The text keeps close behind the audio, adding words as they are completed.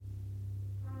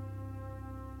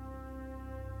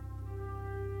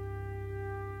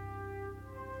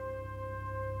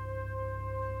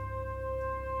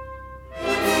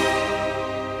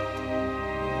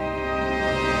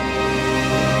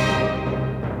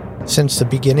Since the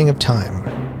beginning of time,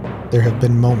 there have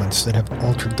been moments that have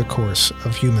altered the course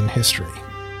of human history.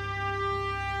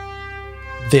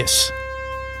 This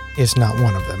is not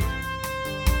one of them.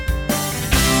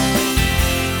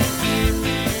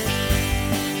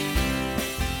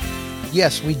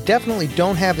 Yes, we definitely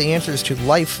don't have the answers to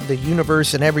life, the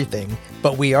universe, and everything,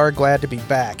 but we are glad to be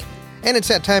back. And it's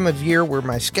that time of year where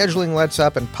my scheduling lets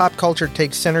up and pop culture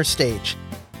takes center stage.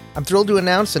 I'm thrilled to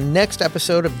announce the next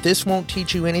episode of This Won't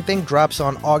Teach You Anything drops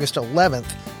on August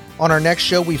 11th. On our next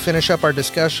show, we finish up our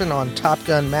discussion on Top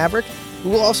Gun Maverick.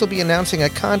 We will also be announcing a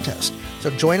contest, so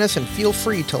join us and feel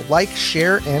free to like,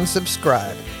 share, and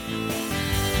subscribe.